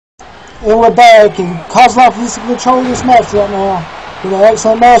And we're back, and Kozlov is in control of this match right now. With an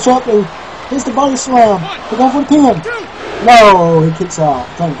excellent matchup, and here's the body slam. We're going for the pin. No, he kicks out.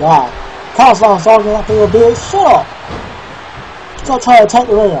 Thank God. Kozlov's arguing like a little bitch. Shut up. Stop trying to attack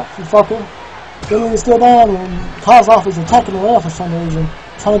the ref, you fucker. Then he's still down, and Kozlov is attacking the ref for some reason.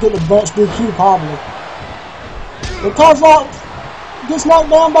 Trying to get the bench DQ, probably. But Kozlov gets knocked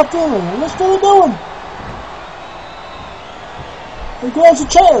down by Finley. And what's Finley doing? He grabs a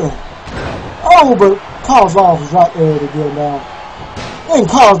chair. Oh, but Kozlov is right there to get him down. And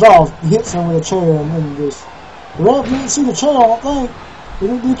Kozlov hits him with a chair, and then this. The ref didn't see the chair, I don't think. He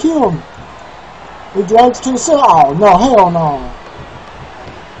didn't DQ him. He drags to the center. Oh, no, hell no.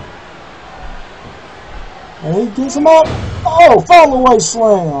 And he gets him up. Oh, fall away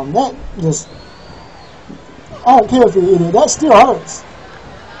slam. That just... I don't care if you're an idiot. That still hurts.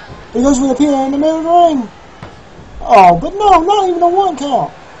 He goes with a pin in the middle of the ring. Oh, but no, not even a 1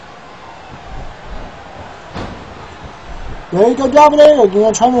 count. There you go, driving there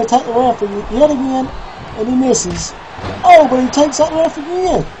again, trying to attack the ref yet again, and he misses. Oh, but he takes out the ref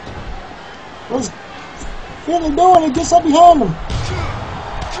again. What's Finley doing? He gets up behind him.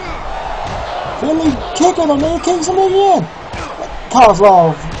 Finley kicking him, and he kicks him again.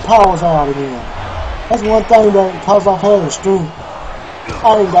 Kozlov powers out again. That's one thing that Kozlov has, is strength.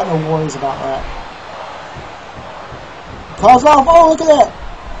 I ain't got no worries about that. Kozlov, oh, look at that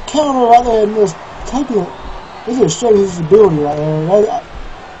counter right there, and just taking it. This just shows his ability right there.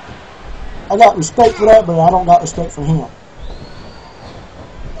 I got respect for that, but I don't got respect for him.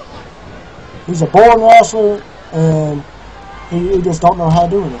 He's a born wrestler, and he just don't know how to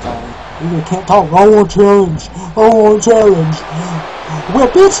do anything. He just can't talk. I want challenge. I want challenge. Well,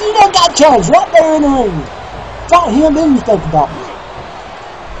 bitch, you done got challenge right there in the ring. Fight him, then you think about me.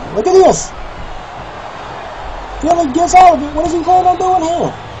 Look at this. Finley gets out of it. What is he planning on doing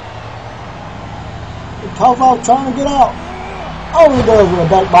here? Kozlov trying to get out. Oh, he does with a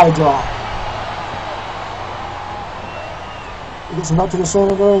back body drop. He gets him up to the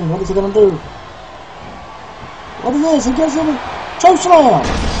center of the ring. What is he going to do? What is this? He gets him a choke slam.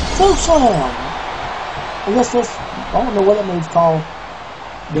 Choke slam. I guess this, I don't know what that move's called.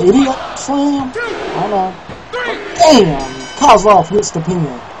 The idiot slam? I don't know. Damn! Kozlov hits the pin.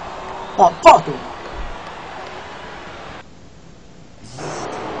 Now, fuck him.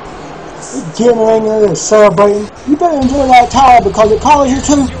 He's getting the ring in there celebrating. You better enjoy that tire, because if Kyle's here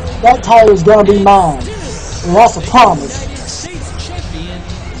too, that tire is going to be mine. And that's a promise.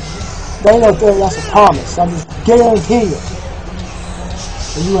 They ain't no thing, that's a promise. I just guarantee it.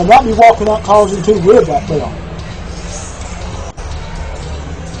 And you will not be walking out Call of Duty with that belt.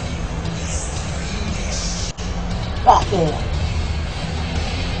 Right there.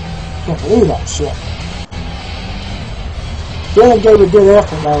 Can't believe that shit. Billy gave a good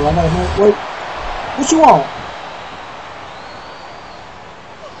effort though. I know. Wait. What you want?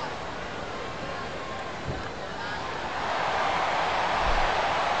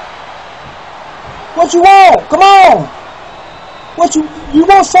 What you want? Come on! What you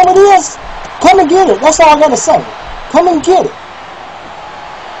want some of this? Come and get it. That's all I gotta say. Come and get it.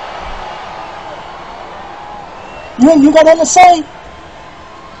 You got nothing to say?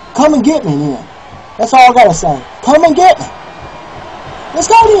 Come and get me then. That's all I gotta say. Come and get me. Let's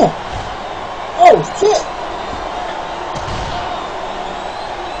go then. Oh shit.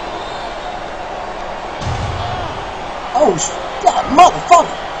 Oh God,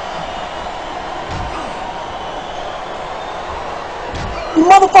 motherfucker. You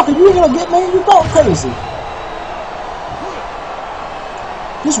motherfucker, you ain't gonna get me? You going crazy.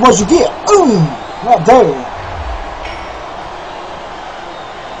 This is what you get. Right there.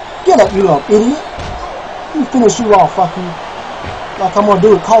 Get up, you little idiot. You finish you off, fucking. Like I'm gonna do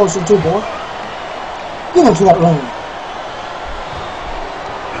with Call of Duty 2, boy. Get into that ring.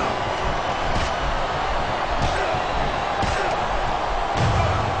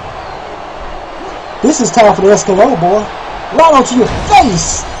 This is time for the SKO, boy. Right onto your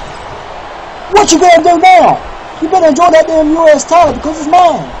face! What you gonna do now? You better enjoy that damn US title because it's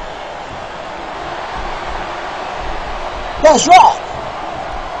mine. That's right.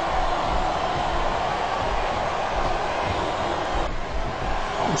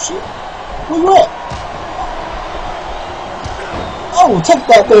 Oh shit. Where you at? Oh, take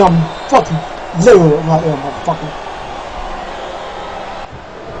that damn fucking leg right there, motherfucker.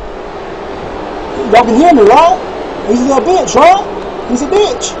 Y'all can hear me, right? He's a little bitch, right? He's a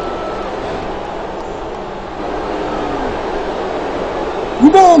bitch. You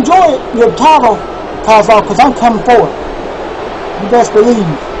better enjoy it, your title, Kozlov, because I'm coming for it. You best believe.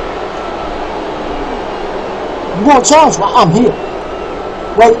 You want a challenge? Well, I'm here.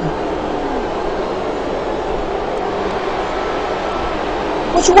 Waiting.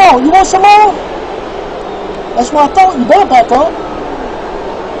 What you want? You want some more? That's what I thought. You better back up.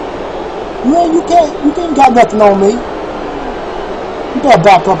 You can't got nothing on me. You better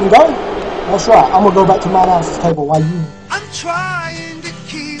back up and go. That's right. I'm gonna go back to my announcer's table while you. I'm trying to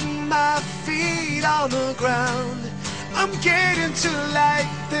keep my feet on the ground. I'm getting to like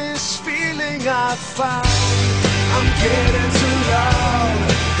this feeling I found. I'm getting to love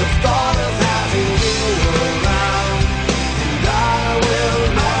the thought of having you around. And I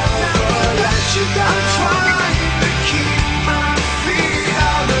will never let you down. I'm trying to keep my feet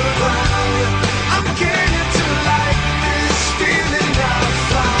on the ground. I'm getting to like this feeling I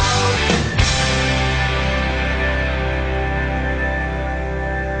found.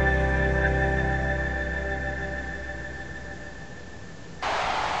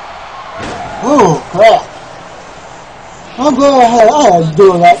 Oh, crap. I'm glad I had to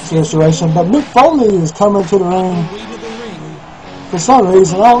deal with that situation, but Mick Foley is coming to the ring for some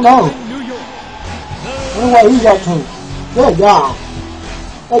reason. I don't know. I don't know what he's up to. Good God.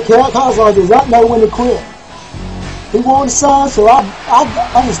 That Cat Kozlov does not know when to quit. He wanted to sign, so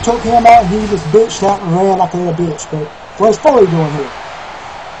I just took him out and he just bitched out and ran like a little bitch. But what's Foley doing here?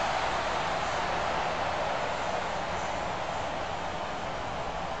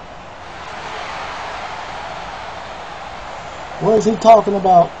 What is he talking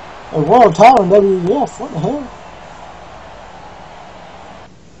about? A world title in WEF? What the hell?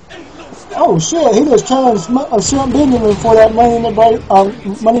 Oh shit! He just challenged Sean Benjamin for that Money in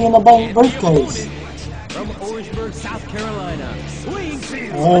the Bank briefcase. From Orangeburg, South Carolina.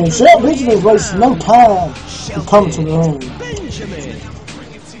 And Sean Benjamin's wasting no time to come to the ring.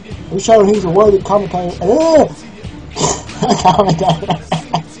 He showed he's a worthy commentator. Commentator.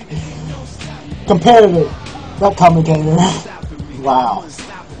 Competitor, not commentator. Wow.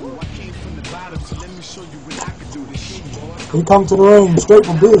 He comes to the ring straight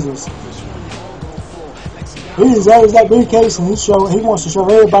for business. He deserves that briefcase and he wants to show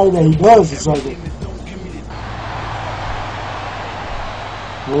everybody that he does deserve it.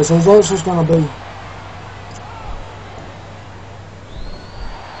 What's his answer's gonna be?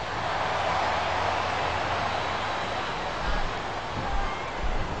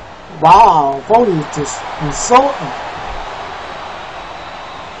 Wow, Foley is just insulting.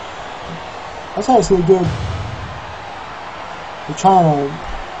 That's actually good. We're trying to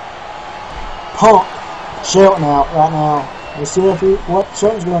pump Shelton out right now. Let's see what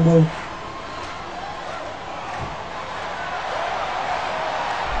Shelton's going to do.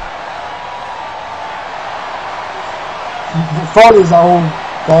 Foley's an old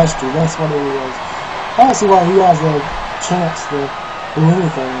bastard. That's what he is. I don't see why he has a chance to do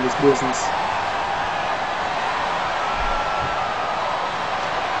anything in this business.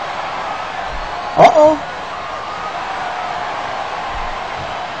 Uh-oh.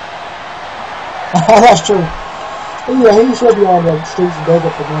 That's true. Yeah, he should be on the streets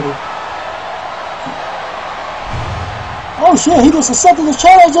begging for money. Oh shit, he just accepted the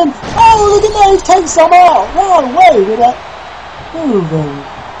challenge and oh look at that, he's taking some out. Right away with that move and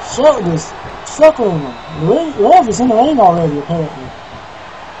Shelton is suckering him. The ref is in the ring already apparently.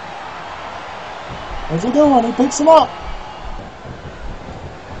 What's he doing? He picks him up.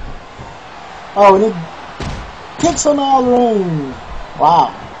 Oh, and he kicks him out of the ring.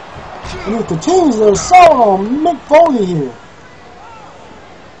 Wow. And he continues the assault on Mick Foley here.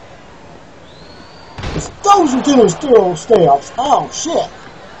 He throws him to the steel steps. Oh, shit.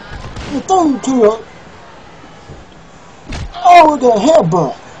 He threw him to a... Oh, look at that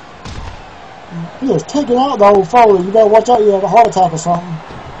headbutt. He is taking out the old Foley. You better watch out, you have a heart attack or something.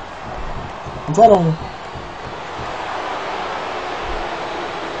 I'm telling you.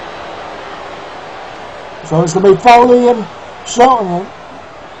 So it's going to be Foley and Shelton.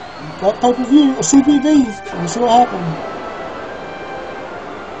 That pay-per-view, a CPV. Let's see what happened.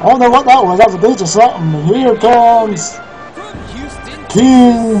 I don't know what that was. That was a bitch or something. And here comes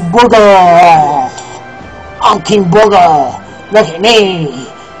King Booger. I'm King Booger. Look at me.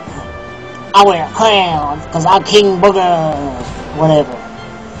 I wear a crown because I'm King Booger. Whatever.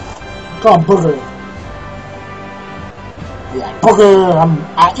 Come on, Booger. Yeah, Booger.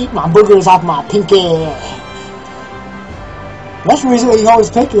 I eat my boogers off my pinky. That's the reason he holds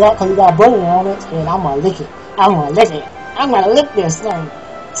his pinky out, because he got butter on it, and I'm gonna lick it. I'm gonna lick it. I'm gonna lick this thing.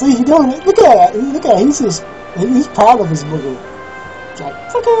 See, he's doing it. Look at it. Look at it. He's proud of his booger. It's like,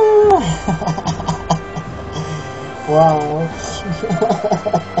 booger. Wow.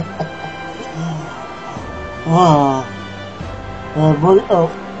 Wow.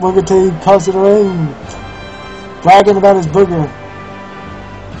 Booger T comes to the ring, bragging about his booger.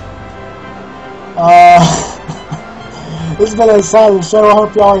 It's been an exciting show. I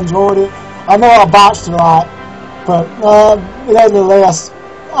hope y'all enjoyed it. I know I botched a lot, but nevertheless,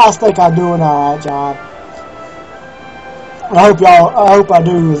 I think I'm doing alright job. I hope I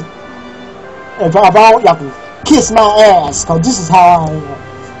do. If I don't, y'all can kiss my ass, cause this is how I am.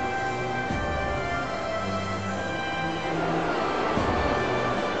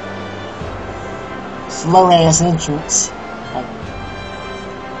 Slow ass entrance.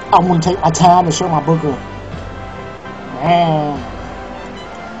 I want to take my time to show my booker. Man,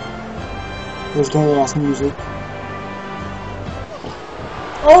 this gay ass music.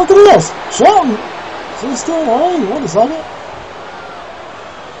 Oh, look at this! Shelton! 16, hey, wait a second.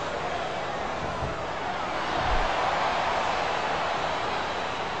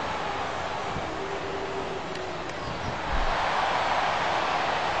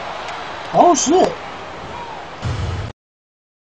 Oh shit!